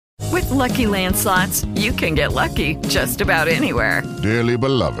Lucky Land Slots, you can get lucky just about anywhere. Dearly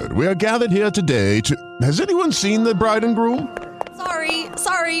beloved, we are gathered here today to... Has anyone seen the bride and groom?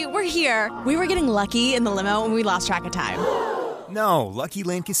 Sorry, we're here. We were getting lucky in the limo and we lost track of time. No, Lucky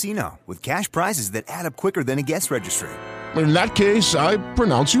Land Casino, with cash prizes that add up quicker than a guest registry. In that case, I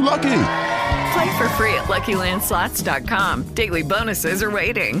pronounce you lucky. Play for free at LuckyLandSlots.com. Daily bonuses are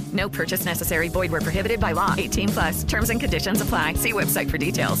waiting. No purchase necessary. Void where prohibited by law. 18+. Terms and conditions apply. See website for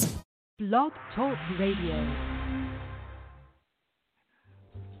details. Blog Talk Radio.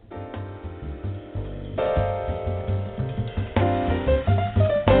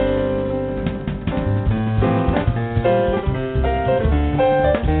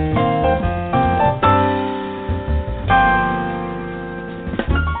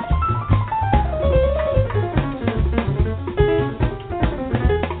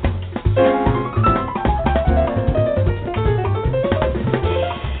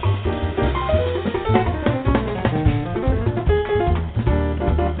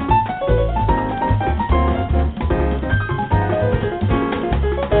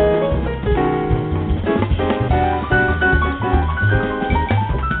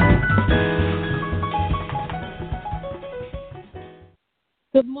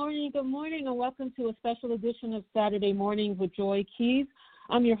 Good morning, and welcome to a special edition of Saturday Mornings with Joy Keys.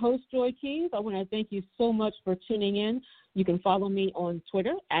 I'm your host, Joy Keys. I want to thank you so much for tuning in. You can follow me on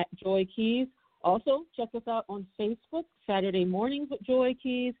Twitter at Joy Keys. Also, check us out on Facebook, Saturday Mornings with Joy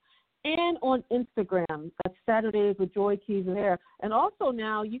Keys, and on Instagram. That's Saturdays with Joy Keys there. And also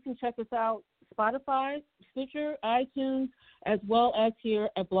now you can check us out Spotify, Stitcher, iTunes, as well as here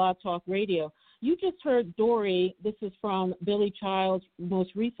at Blog Talk Radio. You just heard Dory. This is from Billy Child's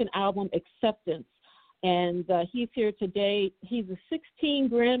most recent album, Acceptance. And he's here today. He's a 16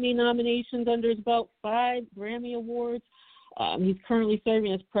 Grammy nominations under his belt, 5 Grammy Awards. He's currently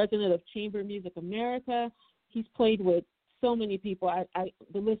serving as president of Chamber Music America. He's played with so many people.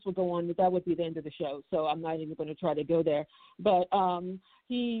 The list will go on, but that would be the end of the show, so I'm not even going to try to go there. But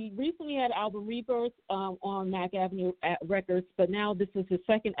he recently had album Rebirth on Mack Avenue Records, but now this is his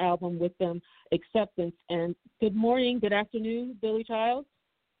second album with them, Acceptance. And good morning, good afternoon, Billy Child.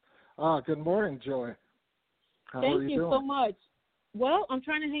 Good morning, Joy. How Thank are you doing? so much. Well, I'm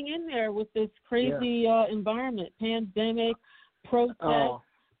trying to hang in there with this crazy environment, pandemic, protest,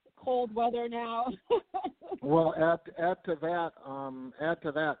 cold weather now. Well, add to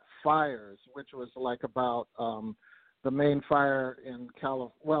that fires, which was like about the main fire in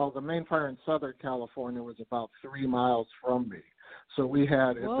the main fire in Southern California was about 3 miles from me, so we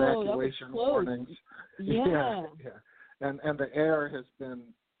had evacuation warnings. Yeah. And the air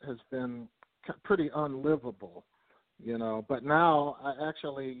has been pretty unlivable, you know. But now,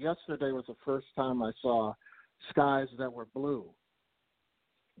 yesterday was the first time I saw skies that were blue.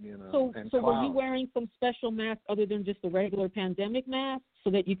 You know, so were you wearing some special mask other than just the regular pandemic mask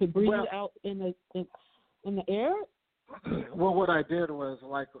so that you could breathe out in the air? Well, what I did was,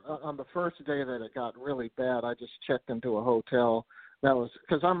 like, on the first day that it got really bad, I just checked into a hotel. That was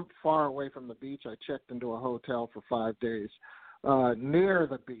because I'm far away from the beach. I checked into a hotel for 5 days near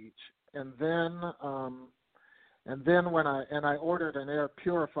the beach, and then when I ordered an air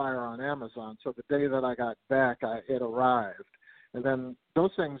purifier on Amazon. So the day that I got back, it arrived. And then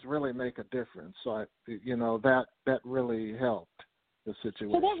those things really make a difference. So, that really helped the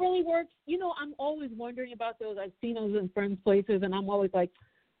situation. So that really works. You know, I'm always wondering about those. I've seen those in friends' places, and I'm always like,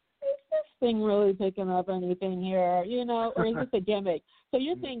 is this thing really picking up anything here, you know, or is this a gimmick? So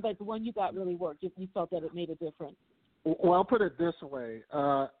you're saying that the one you got really worked. You felt that it made a difference. Well, I'll put it this way.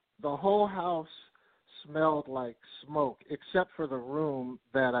 The whole house smelled like smoke, except for the room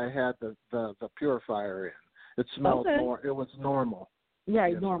that I had the purifier in. It smelled more. It was normal.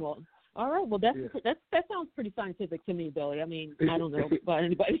 Right, normal. All right. Well, that sounds pretty scientific to me, Billy. I mean, I don't know about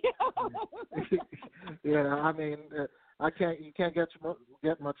anybody. I mean, you can't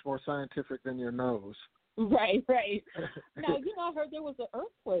get much more scientific than your nose. Right. Now, I heard there was an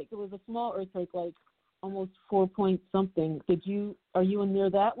earthquake. It was a small earthquake, like almost 4 point something. Are you near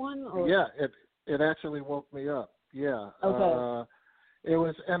that one? Or? Yeah, it actually woke me up. Yeah. Okay. It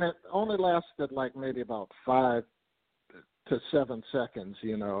only lasted like maybe about 5 to 7 seconds.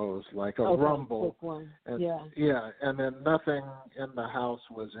 You know, it was like a rumble. Quick one. And, and then nothing in the house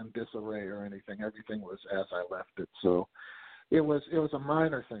was in disarray or anything. Everything was as I left it. So it was a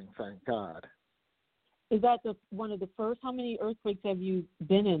minor thing, thank God. Is that one of the first? How many earthquakes have you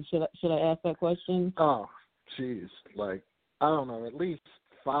been in? Should I ask that question? Oh, geez, like I don't know, at least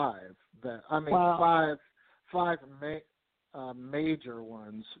 5. Wow. Five major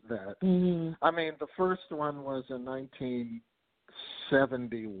ones that. Mm-hmm. I mean, the first one was in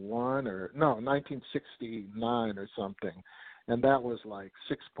 1969 or something, and that was like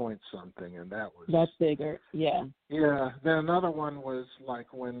 6 point something, and that's bigger, yeah. Yeah. Then another one was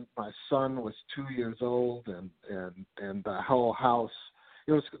like when my son was 2 years old, and the whole house.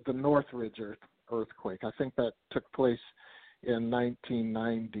 It was the Northridge earthquake. I think that took place in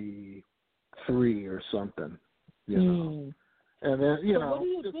 1993 or something. You know. And then, What do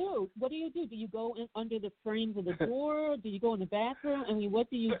you do? What do you do? Do you go in under the frames of the door? Do you go in the bathroom? I mean,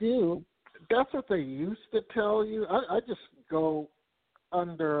 what do you do? That's what they used to tell you. I just go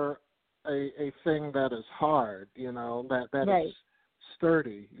under a thing that is hard, that right. is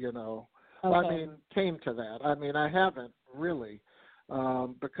sturdy, Okay. I mean, came to that. I mean, I haven't really,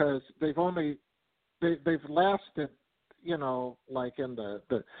 because they've lasted, like in the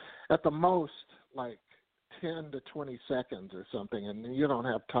at the most, like 10 to 20 seconds or something, and you don't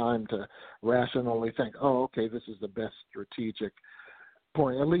have time to rationally think, oh, okay, this is the best strategic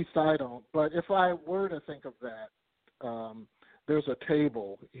point. At least I don't. But if I were to think of that, there's a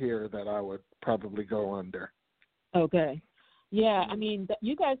table here that I would probably go under. Okay. Yeah, I mean,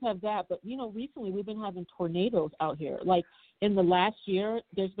 you guys have that, but, recently we've been having tornadoes out here. Like, in the last year,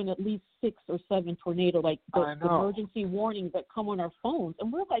 there's been at least 6 or 7 tornadoes, like the emergency warnings that come on our phones.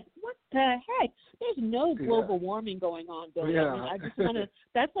 And we're like, what the heck? There's no global warming going on, Billy. Yeah. I mean, I just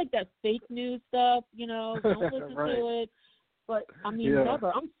that's like that fake news stuff, don't listen right. to it. But, I mean, never.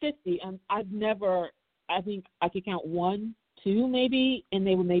 I'm 50, and I think I could count 1, 2 maybe, and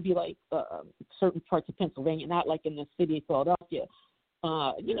they were maybe like certain parts of Pennsylvania, not like in the city of Philadelphia,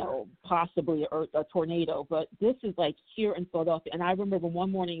 possibly a tornado. But this is like here in Philadelphia. And I remember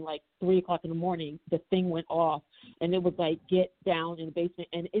one morning, like 3 o'clock in the morning, the thing went off, and it was like, get down in the basement,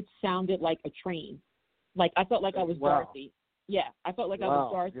 and it sounded like a train. Like I felt like I was Dorothy. Yeah, I felt like I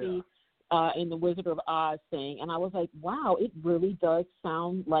was Dorothy in the Wizard of Oz thing. And I was like, wow, it really does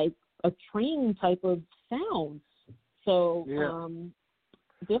sound like a train type of sound. So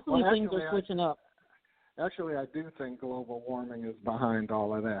definitely things are switching up. Actually, I do think global warming is behind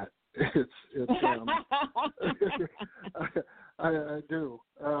all of that. It's I do.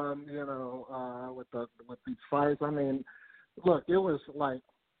 With these fires. I mean, look, it was like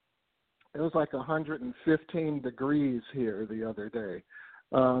 115 degrees here the other day,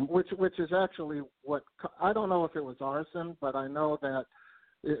 which is actually what I don't know if it was arson, but I know that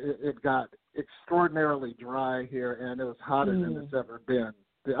it got extraordinarily dry here, and it was hotter than it's ever been.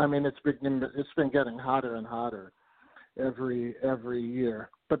 I mean, it's been getting hotter and hotter every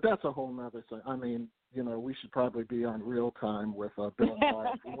year. But that's a whole nother thing. I mean, we should probably be on Real Time with Bill and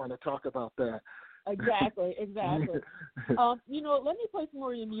Mark if we want to talk about that. Exactly. Let me play some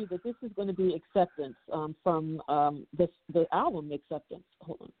more of your music. This is going to be Acceptance from the album Acceptance.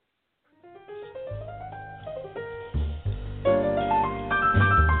 Hold on.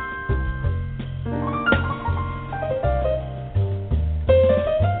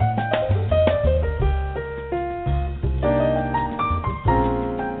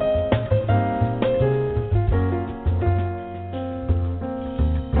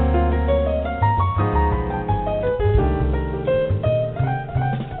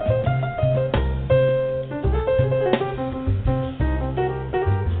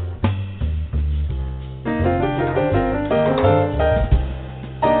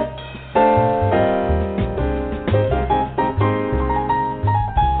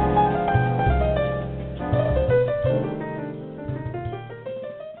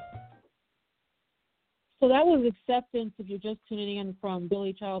 So that was Acceptance, if you're just tuning in, from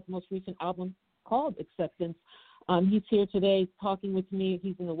Billy Child's most recent album called Acceptance. He's here today talking with me.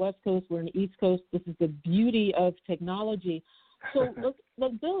 He's in the West Coast. We're in the East Coast. This is the beauty of technology. So,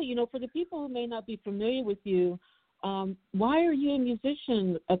 look, Billy, for the people who may not be familiar with you, why are you a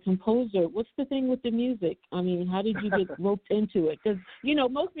musician, a composer? What's the thing with the music? I mean, how did you get roped into it? Because,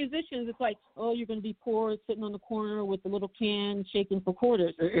 most musicians, it's like, oh, you're going to be poor, sitting on the corner with a little can, shaking for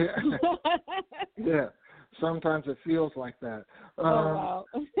quarters. Yeah. Sometimes it feels like that. Wow.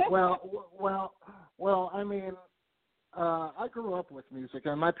 Well, I mean, I grew up with music,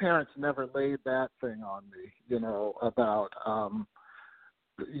 and my parents never laid that thing on me, about,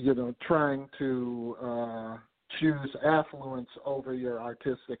 trying to choose affluence over your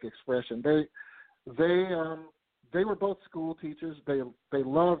artistic expression. They were both school teachers. They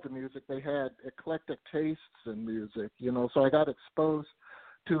loved music. They had eclectic tastes in music, so I got exposed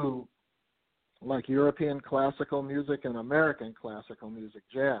to like European classical music and American classical music,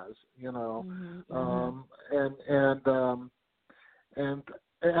 jazz, and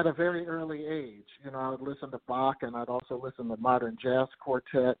at a very early age, I would listen to Bach, and I'd also listen to modern jazz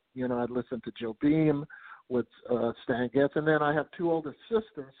quartet. I'd listen to Joe Beam Stan Getz. And then I have two older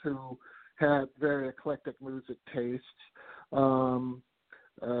sisters who had very eclectic music tastes. So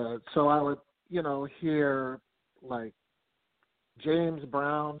I would, hear like James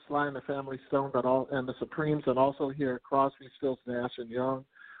Brown, Sly and the Family Stone, and the Supremes, and also hear Crosby, Stills, Nash and Young,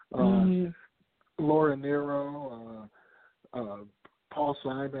 Laura Nyro, Paul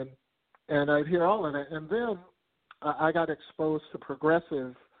Simon, and I'd hear all of that. And then I got exposed to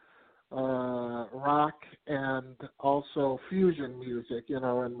progressive rock and also fusion music, in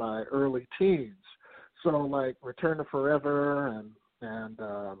my early teens. So like Return to Forever and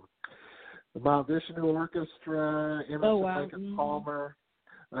the Mount Vishnu Orchestra, Emerson, Lake and Palmer,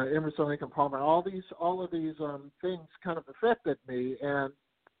 all of these things kind of affected me, and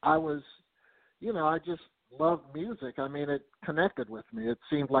I was, I just loved music. I mean, it connected with me. It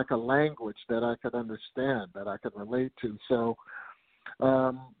seemed like a language that I could understand, that I could relate to. So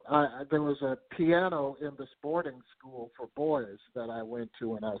there was a piano in this boarding school for boys that I went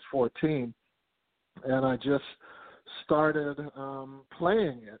to when I was 14, and I just started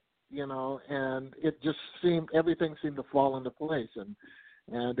playing it, and it just everything seemed to fall into place,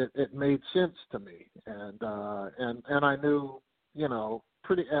 and it made sense to me, and I knew,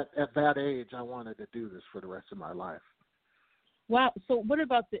 pretty at that age I wanted to do this for the rest of my life. Wow. So what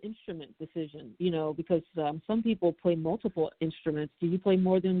about the instrument decision? Because some people play multiple instruments. Do you play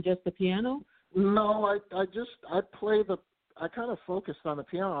more than just the piano? No, I kind of focused on the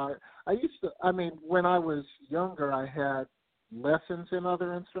piano. When I was younger, I had lessons in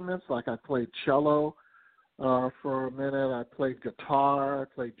other instruments. Like I played cello for a minute. I played guitar. I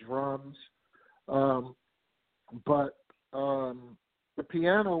played drums. But the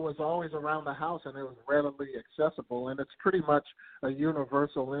piano was always around the house, and it was readily accessible. And it's pretty much a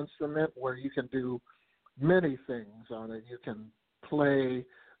universal instrument where you can do many things on it. You can play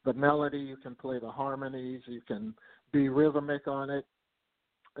the melody. You can play the harmonies. You can be rhythmic on it,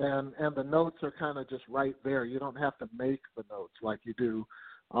 and the notes are kind of just right there. You don't have to make the notes like you do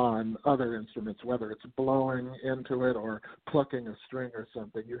on other instruments, whether it's blowing into it or plucking a string or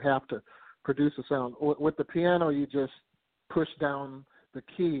something. You have to produce a sound. With the piano, you just push down the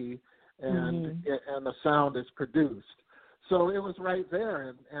key, and the sound is produced. So it was right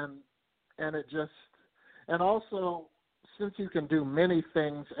there, and it just, and also since you can do many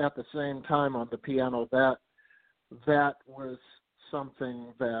things at the same time on the piano, that was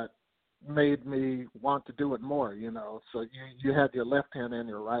something that made me want to do it more, So you had your left hand and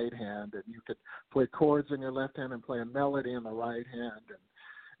your right hand, and you could play chords in your left hand and play a melody in the right hand,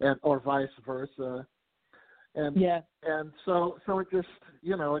 and or vice versa. And so it just,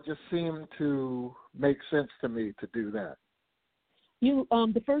 it just seemed to make sense to me to do that.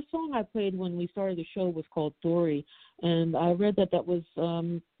 The first song I played when we started the show was called Dory, and I read that was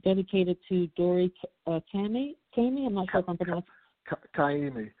dedicated to Dory Kami. I'm not sure if I'm pronouncing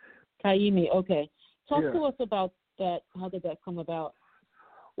Kaimi. Kaimi, okay. Talk to us about that. How did that come about?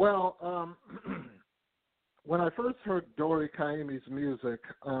 Well, when I first heard Dory Kaimi's music,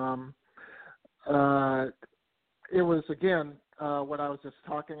 it was, again, what I was just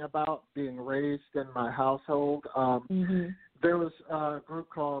talking about, being raised in my household. There was a group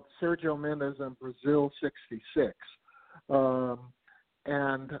called Sergio Mendes and Brazil 66.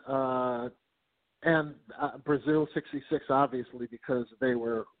 And Brazil 66, obviously, because they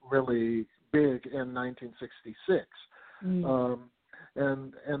were really big in 1966.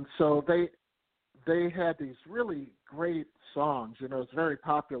 And so they had these really great songs. It was very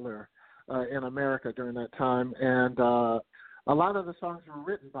popular in America during that time. And a lot of the songs were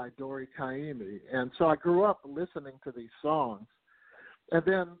written by Dory Kaimi. And so I grew up listening to these songs. And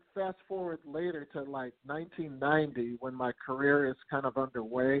then fast forward later to like 1990, when my career is kind of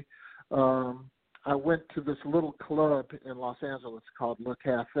underway, I went to this little club in Los Angeles called Le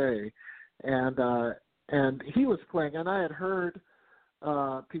Cafe, and he was playing, and I had heard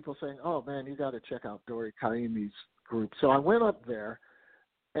people saying, "Oh man, you got to check out Dory Kaimi's group." So I went up there,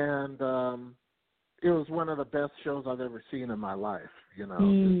 and it was one of the best shows I've ever seen in my life.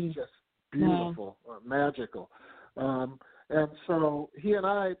 It's just beautiful, magical. And so he and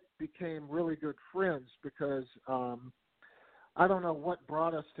I became really good friends because I don't know what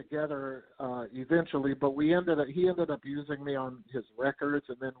brought us together eventually, but he ended up using me on his records,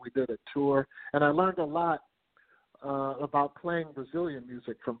 and then we did a tour. And I learned a lot about playing Brazilian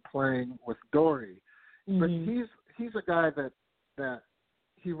music from playing with Dory. But he's a guy that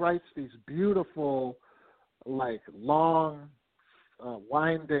he writes these beautiful, like long,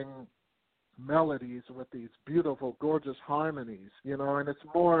 winding melodies with these beautiful, gorgeous harmonies, and it's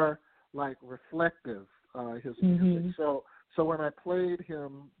more like reflective, his music. So So when I played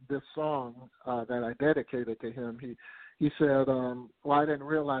him this song that I dedicated to him, he said, well, I didn't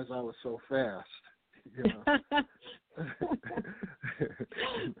realize I was so fast. You know.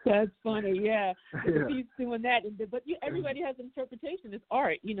 That's funny, yeah. He's doing that, but everybody has an interpretation. It's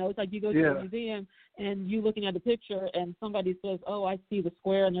art, you know. It's like you go to a museum and you looking at a picture, and somebody says, "Oh, I see the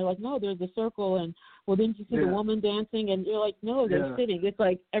square," and they're like, "No, there's a circle." And well, didn't you see the woman dancing? And you're like, "No, they're sitting." It's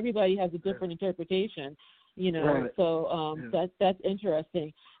like everybody has a different interpretation, you know. Right. So that's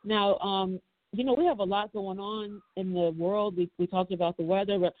interesting. Now, you know, we have a lot going on in the world. We talked about the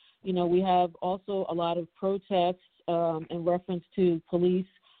weather, but, you know, we have also a lot of protests in reference to police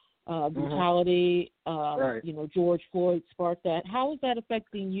brutality. You know, George Floyd sparked that. How is that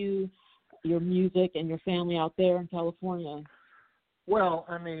affecting you, your music, and your family out there in California? Well,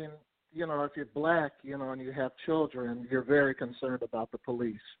 I mean, you know, if you're black, you know, and you have children, you're very concerned about the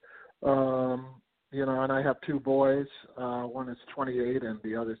police. You know, and I have two boys. One is 28 and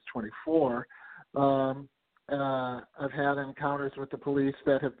the other is 24. I've had encounters with the police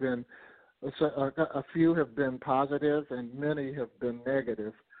that have been, a few have been positive and many have been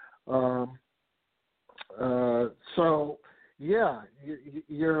negative. So yeah,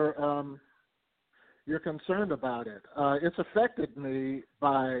 you're concerned about it. It's affected me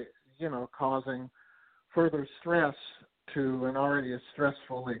by, you know, causing further stress to an already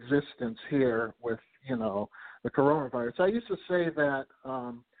stressful existence here with, you know, the coronavirus. I used to say that,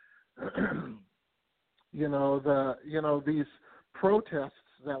 these protests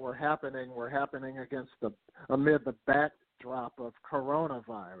that were happening amid the backdrop of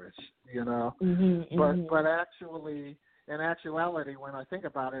coronavirus, you know. But actually, in actuality, when I think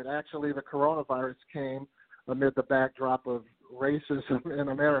about it, actually the coronavirus came amid the backdrop of racism in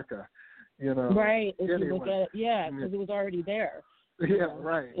America, you know. Right. If you look at it, because it was already there. Yeah,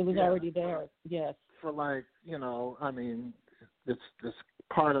 right. It was already there. Yes. For like, you know, I mean, it's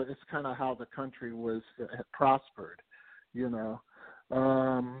kind of how the country had prospered, you know.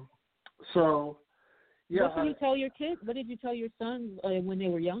 So, yeah. What did you tell your kids? What did you tell your sons when they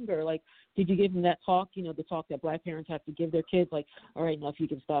were younger? Like, did you give them that talk? You know, the talk that black parents have to give their kids, like, all right, now if you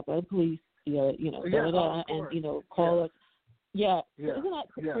can stop by the police, and you know, call us. Yeah. Isn't that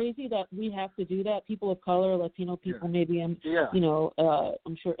crazy that we have to do that? People of color, Latino people, maybe, you know,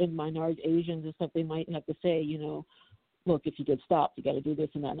 I'm sure in minority Asians and stuff, they might have to say, you know, look, if you get stopped, you got to do this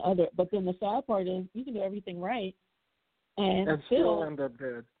and that and other. But then the sad part is you can do everything right and still end up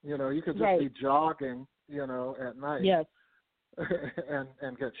dead. You know, you could just be jogging, you know, at night. Yes.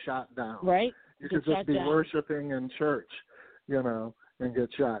 and get shot down. Right. You could just be worshiping in church, you know, and get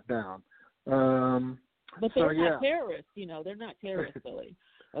shot down. But they're not terrorists, you know. They're not terrorists, Billy.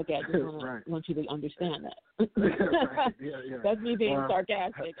 Okay, I just want you to understand that. Right. That's me being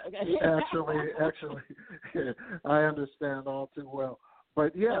sarcastic. Okay. Actually, I understand all too well.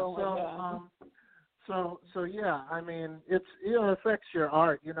 But so yeah. I mean, it affects your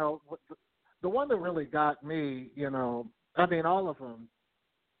art. You know, the one that really got me, you know, I mean, all of them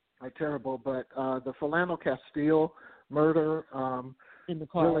are terrible, but the Philando Castile murder. In the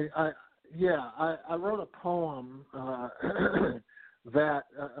car. Really, I wrote a poem that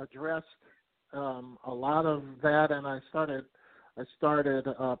addressed a lot of that, and I started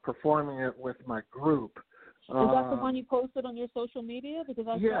performing it with my group. Is that the one you posted on your social media? Because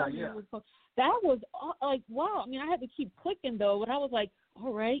I saw you that was like, wow. I mean, I had to keep clicking though, but I was like,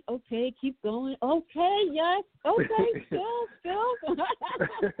 all right, okay, keep going. Okay, yes, okay, still.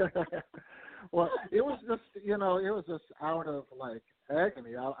 Well, it was just out of like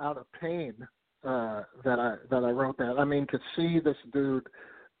agony, out of pain that I wrote that. I mean, to see this dude,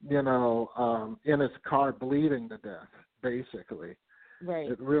 you know, in his car bleeding to death, basically. Right.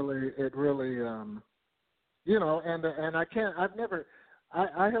 It really, you know, and I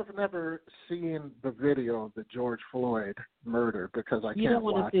have neve seen the video of the George Floyd murder because I can't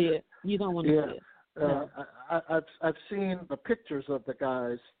watch it. You don't want to see it. No. I've seen the pictures of the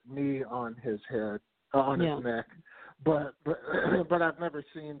guy's knee on his head, on his neck, but I've never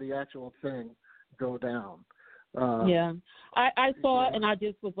seen the actual thing go down. I saw it, and I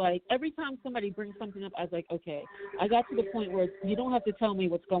just was like, every time somebody brings something up, I was like, okay. I got to the point where you don't have to tell me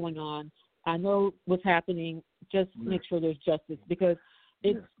what's going on. I know what's happening. Just make sure there's justice, because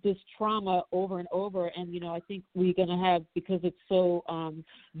it's this trauma over and over. And, you know, I think we're going to have, because it's so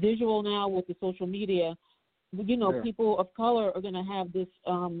visual now with the social media, you know, people of color are going to have this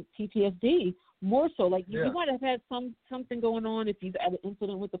PTSD more so. Like, you might have had something going on if you've had an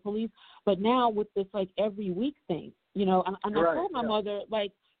incident with the police, but now with this, like, every week thing, you know, and I told my mother,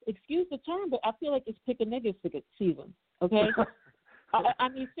 like, excuse the term, but I feel like it's pick a nigga season, okay? I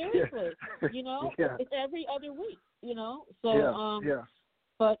mean, seriously, you know, it's every other week. you know. So, yeah.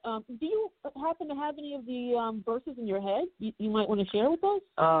 But do you happen to have any of the verses in your head you might want to share with us?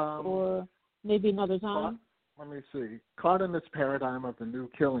 Or maybe another time? Let me see. Caught in this paradigm of the new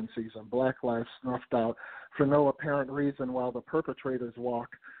killing season, Black lives snuffed out for no apparent reason while the perpetrators walk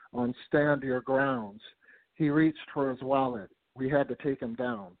on stand your grounds. He reached for his wallet. We had to take him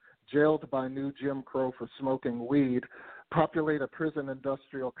down. Jailed by new Jim Crow for smoking weed, populate a prison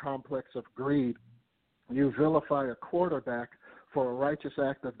industrial complex of greed. You vilify a quarterback for a righteous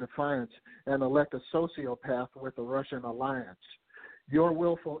act of defiance and elect a sociopath with a Russian alliance. Your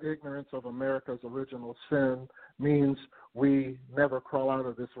willful ignorance of America's original sin means we never crawl out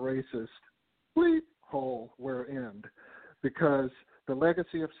of this racist bleep hole we're in, because the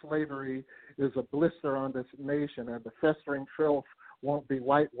legacy of slavery is a blister on this nation, and the festering filth won't be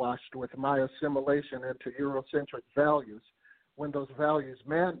whitewashed with my assimilation into Eurocentric values when those values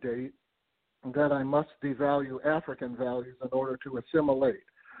mandate that I must devalue African values in order to assimilate.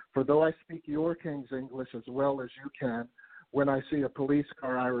 For though I speak your King's English as well as you can, when I see a police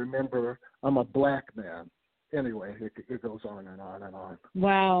car, I remember I'm a black man. Anyway, it goes on and on and on.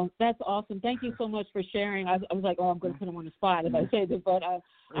 Wow, that's awesome. Thank you so much for sharing. I was like, I'm going to put him on the spot if I say this, but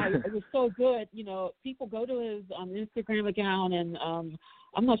it was so good. You know, people go to his Instagram account, and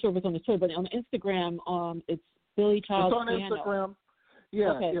I'm not sure if it's on the Twitter, but on Instagram, it's Billy Child's Piano. It's on Instagram.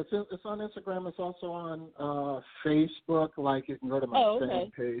 Yeah, okay. It's on Instagram. It's also on Facebook. Like, you can go to my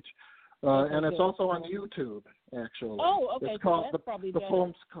fan page. And it's also on YouTube, actually. Oh, okay. It's called, so that's probably the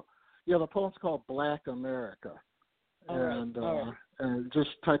poem's the poem's called Black America. And just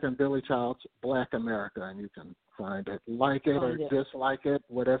type in Billy Child's Black America, and you can find it. Like it or dislike it,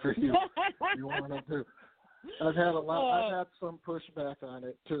 whatever you want to do. I've had some pushback on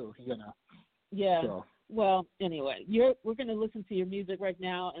it too, you know. Yeah. So. Well, anyway, we're going to listen to your music right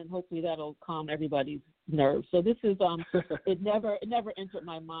now, and hopefully that'll calm everybody's nerves. So this is it never entered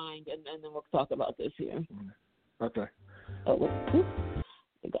my mind, and then we'll talk about this here. Okay. Oh,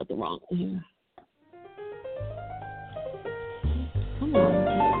 I got the wrong one here. Come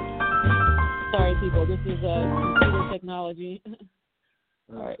on. Sorry, people. This is computer technology.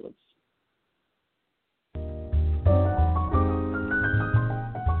 All right, let's.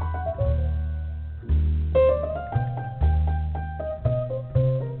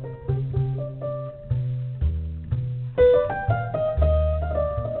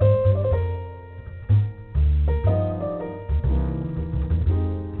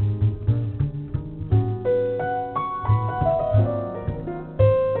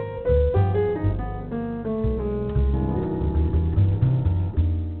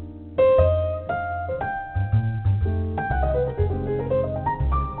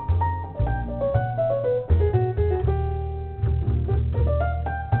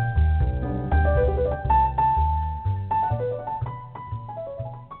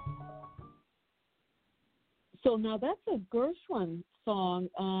 So now that's a Gershwin song,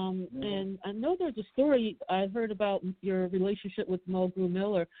 and I know there's a story I heard about your relationship with Mulgrew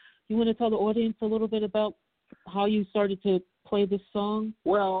Miller. You want to tell the audience a little bit about how you started to play this song?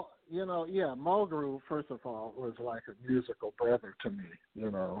 Well, you know, Mulgrew, first of all, was like a musical brother to me.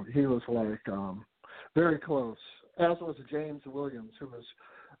 You know, he was like very close, as was James Williams, who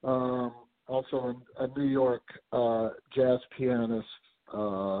was also a New York jazz pianist,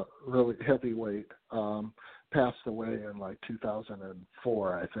 really heavyweight. Passed away in like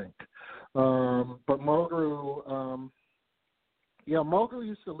 2004, I think. But Mulgrew, Mulgrew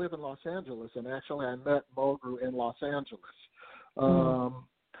used to live in Los Angeles, and actually I met Mulgrew in Los Angeles.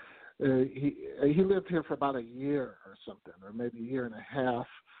 He lived here for about a year or something, or maybe a year and a half.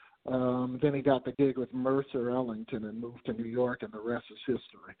 Then he got the gig with Mercer Ellington and moved to New York, and the rest is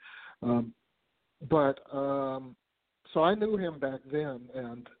history. So I knew him back then,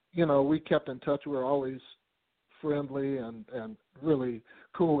 and, you know, we kept in touch. We were always friendly and really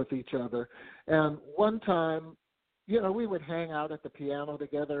cool with each other. And one time, you know, we would hang out at the piano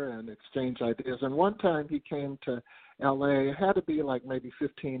together and exchange ideas. And one time he came to L.A., it had to be like maybe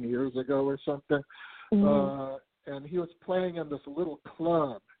 15 years ago or something, and he was playing in this little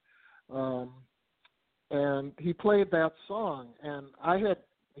club, and he played that song. And I had,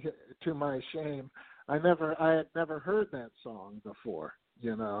 to my shame, I had never heard that song before,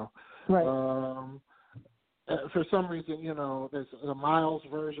 you know. Right. For some reason, you know, there's a Miles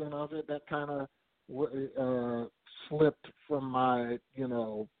version of it that kind of slipped from my, you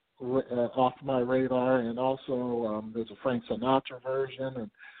know, off my radar, and also there's a Frank Sinatra version,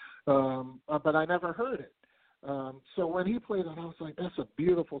 and but I never heard it. So when he played it, I was like, "That's a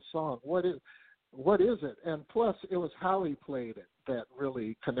beautiful song. What is it?" And plus, it was how he played it that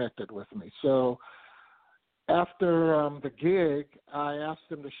really connected with me. So after the gig, I asked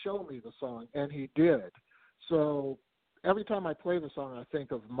him to show me the song, and he did. So every time I play the song, I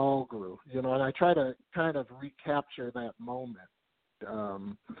think of Mulgrew, and I try to kind of recapture that moment.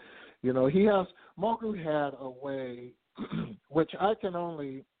 Mulgrew had a way, which I can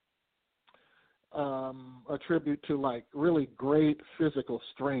only attribute to like really great physical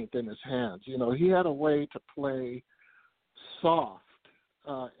strength in his hands. He had a way to play soft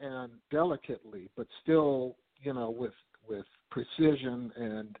and delicately, but still, with precision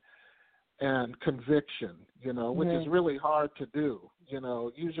and conviction, which is really hard to do.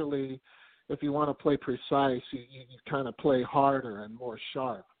 Usually if you want to play precise, you kind of play harder and more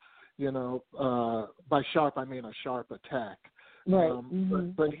sharp. By sharp I mean a sharp attack. Right.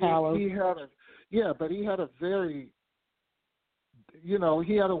 But he had a very,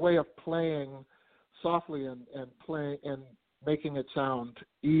 he had a way of playing softly and playing and making it sound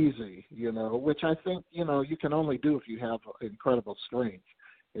easy, which I think, you can only do if you have incredible strength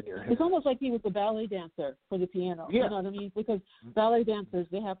in your hands. It's almost like he was a ballet dancer for the piano. Yeah. You know what I mean? Because ballet dancers,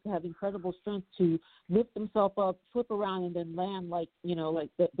 they have to have incredible strength to lift themselves up, flip around, and then land like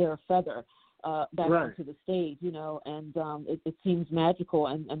they're a feather back onto the stage, and it seems magical,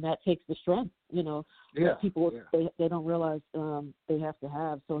 and that takes the strength, that people, they don't realize they have to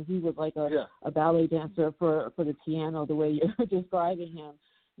have. So he was like a ballet dancer for the piano, the way you're describing him,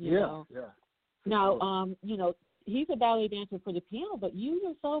 you know. Yeah. Now, he's a ballet dancer for the piano, but you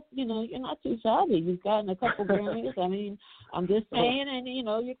yourself, you're not too shabby. You've gotten a couple Grammys. I mean, I'm just saying, and,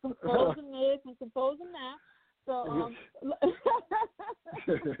 you're composing this and composing that. So,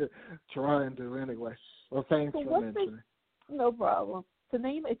 trying to anyway. Well, thanks for mentioning. No problem. The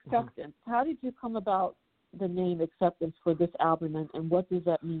name Acceptance, how did you come about the name Acceptance for this album, and what does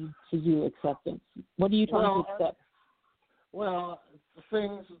that mean to you, acceptance? What are you trying to accept? Well,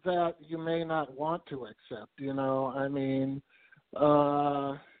 things that you may not want to accept,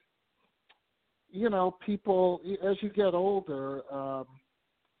 people, as you get older,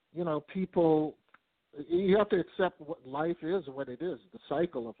 people, you have to accept what life is, what it is, the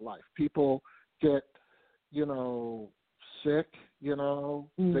cycle of life. People get, sick, they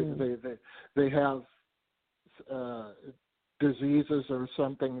have diseases or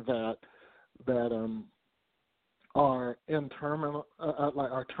something that are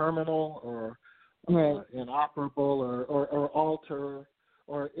terminal or inoperable or alter,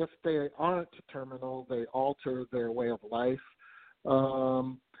 or if they aren't terminal, they alter their way of life.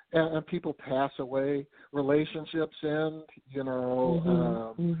 And people pass away, relationships end,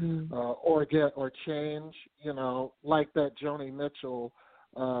 or change, like that Joni Mitchell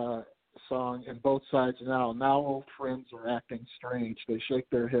song in Both Sides Now. Now old friends are acting strange. They shake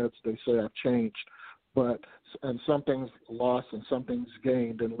their heads. They say I've changed, and something's lost and something's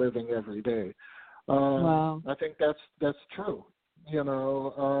gained in living every day. Wow. I think that's true, and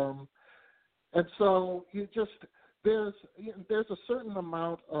so you just. There's a certain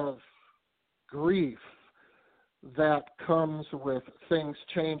amount of grief that comes with things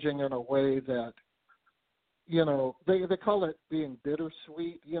changing in a way that, they call it being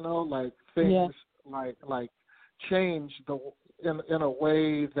bittersweet, like things like change in a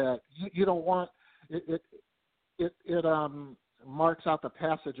way that you don't want. It marks out the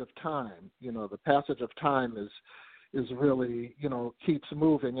passage of time. The passage of time is really, keeps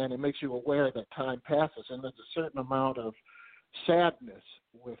moving, and it makes you aware that time passes, and there's a certain amount of sadness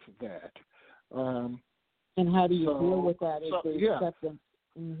with that. And how do you deal with that? Acceptance.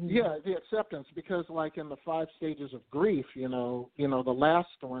 Mm-hmm. Yeah, the acceptance, because like in the 5 stages of grief, the last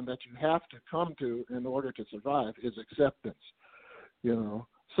one that you have to come to in order to survive is acceptance.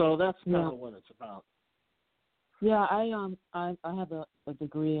 So that's kind of what it's about. Yeah, I have a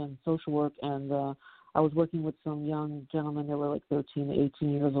degree in social work, and I was working with some young gentlemen. They were like 13 to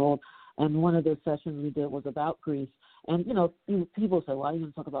 18 years old, and one of the sessions we did was about grief. And people say, "Well, I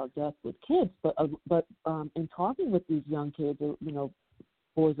didn't talk about death with kids," but in talking with these young kids,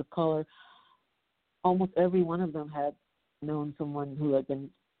 boys of color, almost every one of them had known someone who had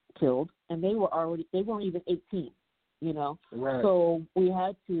been killed, and they weren't even 18. Right. So we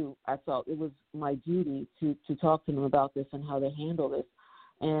had to. I felt it was my duty to talk to them about this and how they handle this.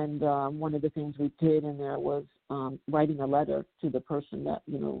 And one of the things we did in there was writing a letter to the person that,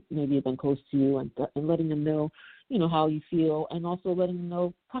 maybe had been close to you, and letting them know, how you feel, and also letting them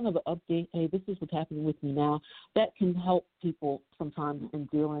know kind of an update. Hey, this is what's happening with me now. That can help people sometimes in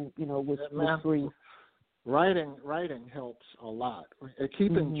dealing, with grief. Writing helps a lot.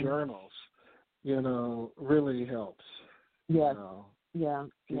 Keeping journals, really helps. Yes. Yeah.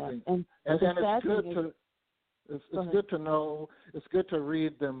 And it's good to. It's good to know. It's good to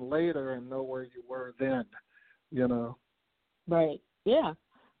read them later and know where you were then. you know. Right. Yeah.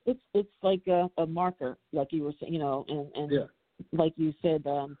 It's like a marker, like you were saying, you know, and yeah. like you said,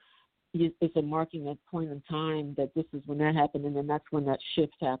 it's a marking, a point in time that this is when that happened, and then that's when that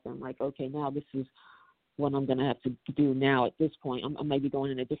shift happened. Like, okay, now this is what I'm going to have to do now at this point. I'm maybe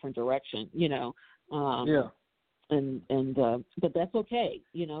going in a different direction, you know. Yeah. But that's okay,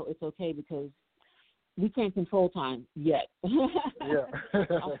 you know. It's okay because we can't control time yet. Yeah.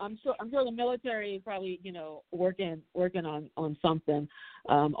 I'm sure the military is probably, you know, working on something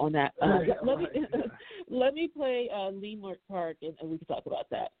on that. Let me play Leimert Park, and we can talk about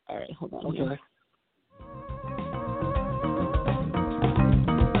that. All right, hold on. Okay. Here.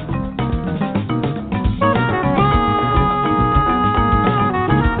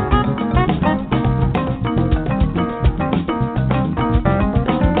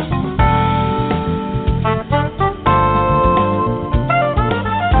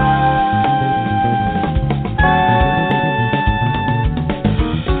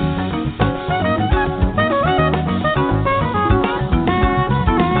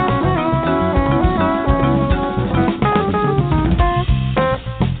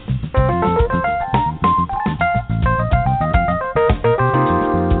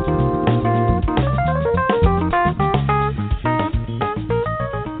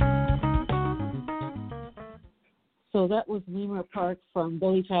 So that was Leimert Park from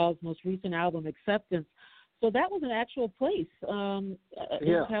Billy Child's most recent album, Acceptance. So that was an actual place in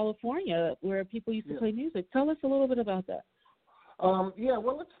California where people used to play music. Tell us a little bit about that. Well,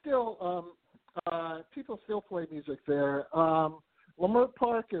 it's still people still play music there. Leimert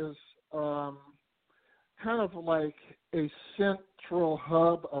Park is kind of like a central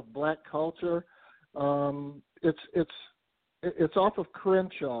hub of Black culture. It's off of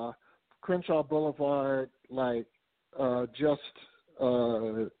Crenshaw Boulevard, like just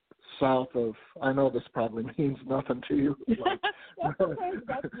south of. I know this probably means nothing to you. That's okay.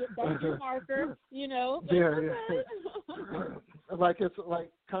 That's your marker, you know. Yeah. Like it's like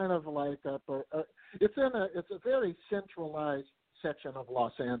kind of like it's a very centralized section of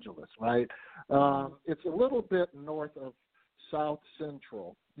Los Angeles, right? It's a little bit north of South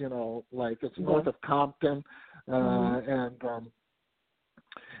Central, you know, like it's north of Compton, and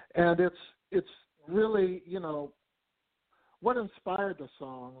it's really, you know, what inspired the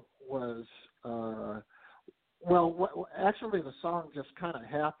song was actually the song just kind of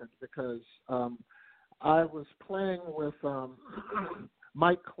happened because I was playing with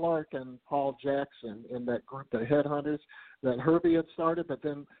Mike Clark and Paul Jackson in that group, the Headhunters, that Herbie had started, but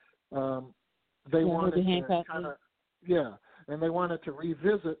then they wanted to kind of, and they wanted to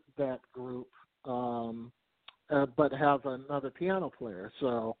revisit that group, but have another piano player,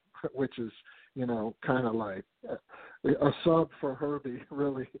 so, which is, you know, kind of like a sub for Herbie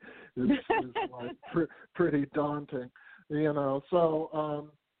really is like pretty daunting, you know, so,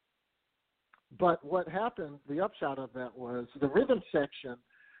 but what happened, the upshot of that was the rhythm section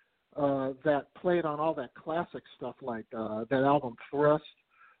that played on all that classic stuff like that album Thrust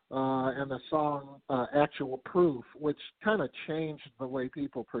and the song Actual Proof, which kind of changed the way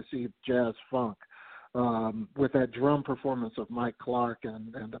people perceived jazz funk with that drum performance of Mike Clark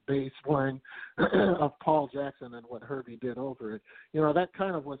and the bass playing of Paul Jackson and what Herbie did over it. You know, that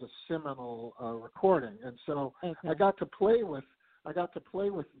kind of was a seminal recording. And so I got to play with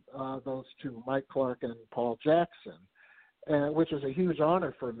those two, Mike Clark and Paul Jackson, which was a huge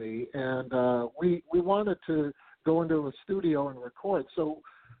honor for me. And we wanted to go into a studio and record. So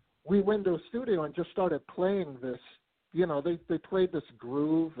we went to a studio and just started playing this. You know, they played this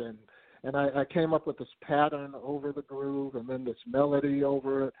groove, and I came up with this pattern over the groove and then this melody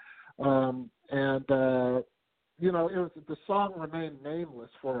over it. You know, the song remained nameless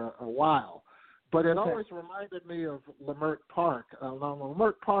for a while. But it always reminded me of Leimert Park.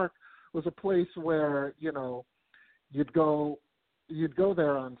 Leimert Park was a place where, you know, you'd go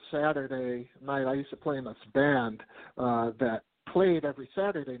there on Saturday night. I used to play in this band that played every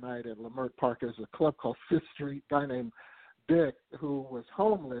Saturday night at Leimert Park. There's a club called Fifth Street. Guy named Dick, who was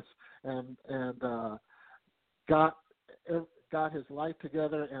homeless and got his life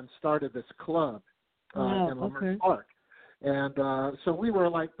together and started this club in Leimert Park. And so we were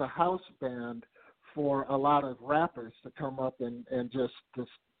like the house band for a lot of rappers to come up and just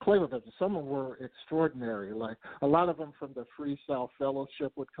play with us. Some of them were extraordinary. Like a lot of them from the Freestyle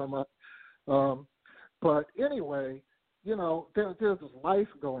Fellowship would come up. But anyway, you know, there was life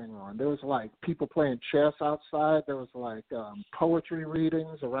going on. There was like people playing chess outside. There was like poetry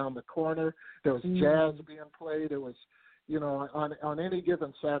readings around the corner. There was jazz being played. It was, you know, on any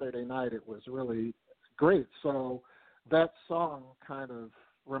given Saturday night, it was really great. So that song kind of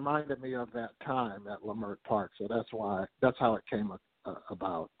reminded me of that time at Leimert Park. So that's how it came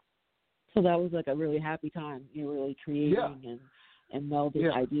about. So that was like a really happy time. You were really creating and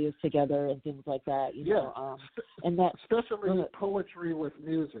melding ideas together and things like that. You know, and that especially poetry with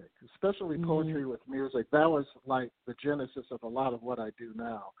music. Poetry with music. That was like the genesis of a lot of what I do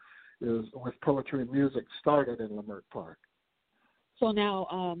now. Is with poetry and music started in Leimert Park. So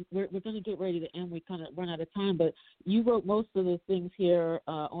now we're going to get ready to end. We kind of run out of time, but you wrote most of the things here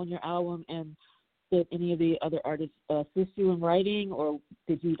on your album. And did any of the other artists assist you in writing, or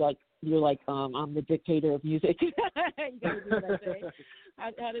did you you're like I'm the dictator of music? You got to do what I say.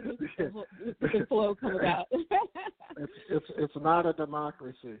 How did the flow come about? It's not a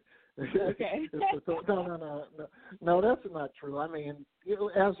democracy. Okay. No, that's not true. I mean,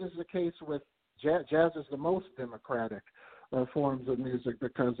 as is the case with jazz, jazz is the most democratic forms of music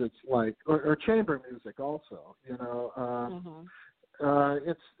because it's like, or chamber music also. You know,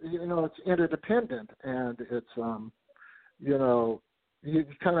 it's it's interdependent, and it's you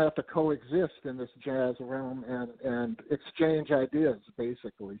kind of have to coexist in this jazz realm and exchange ideas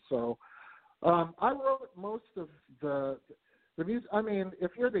basically. So I wrote most of the music. I mean,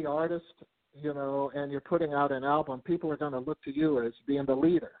 if you're the artist, and you're putting out an album, people are going to look to you as being the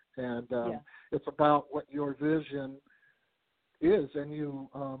leader, and it's about what your vision is, and you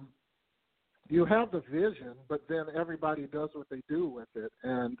have the vision, but then everybody does what they do with it,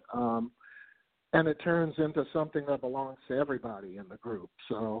 and it turns into something that belongs to everybody in the group.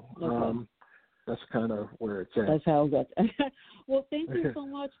 So that's kind of where it's at. That's how it gets. Well, thank you so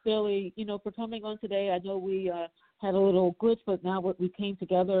much, Billy, for coming on today. I know we had a little glitch, but now we came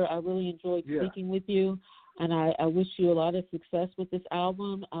together. I really enjoyed speaking with you, and I wish you a lot of success with this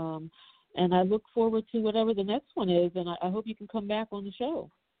album. And I look forward to whatever the next one is, and I hope you can come back on the show.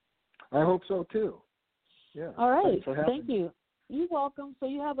 I hope so, too. Yeah. All right. Thank you. You're welcome. So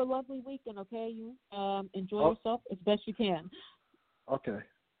you have a lovely weekend, okay? You enjoy yourself as best you can. Okay.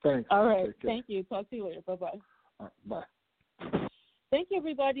 Thanks. All right. Thank you. Talk to you later. Bye-bye. Bye. Thank you,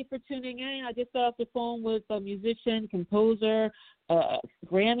 everybody, for tuning in. I just got off the phone with a musician, composer,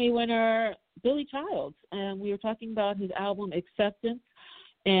 Grammy winner, Billy Childs, and we were talking about his album, Acceptance.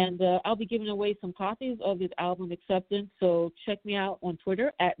 And I'll be giving away some copies of his album, Acceptance, so check me out on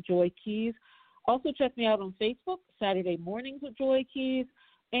Twitter @JoyKeys. Also check me out on Facebook, Saturday Mornings with Joy Keys,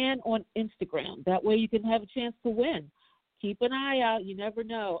 and on Instagram. That way you can have a chance to win. Keep an eye out. You never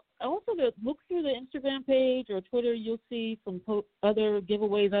know. Also, look through the Instagram page or Twitter. You'll see some other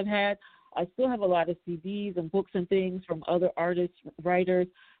giveaways I've had. I still have a lot of CDs and books and things from other artists, writers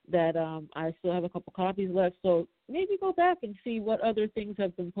that I still have a couple copies left. So maybe go back and see what other things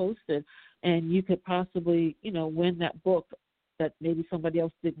have been posted, and you could possibly, win that book that maybe somebody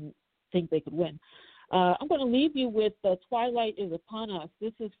else didn't think they could win. I'm going to leave you with Twilight is Upon Us.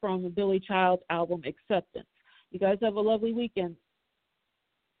 This is from the Billy Childs album, Acceptance. You guys have a lovely weekend.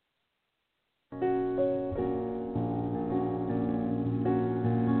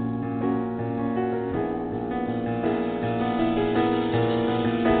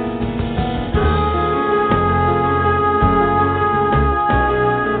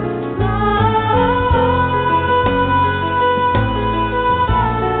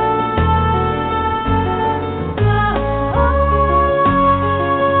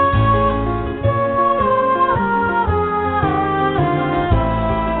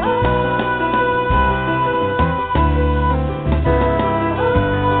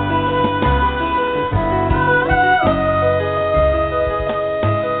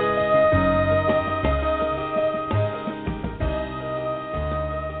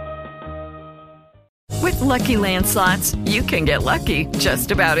 Lucky Land Slots, you can get lucky just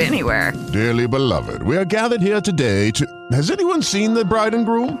about anywhere. Dearly beloved, we are gathered here today to... Has anyone seen the bride and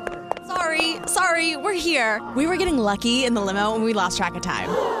groom? Sorry, we're here. We were getting lucky in the limo and we lost track of time.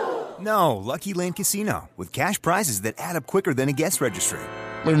 No, Lucky Land Casino, with cash prizes that add up quicker than a guest registry.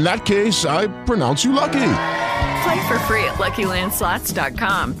 In that case, I pronounce you lucky. Play for free at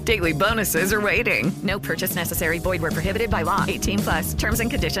LuckyLandSlots.com. Daily bonuses are waiting. No purchase necessary. Void where prohibited by law. 18+. Terms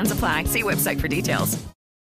and conditions apply. See website for details.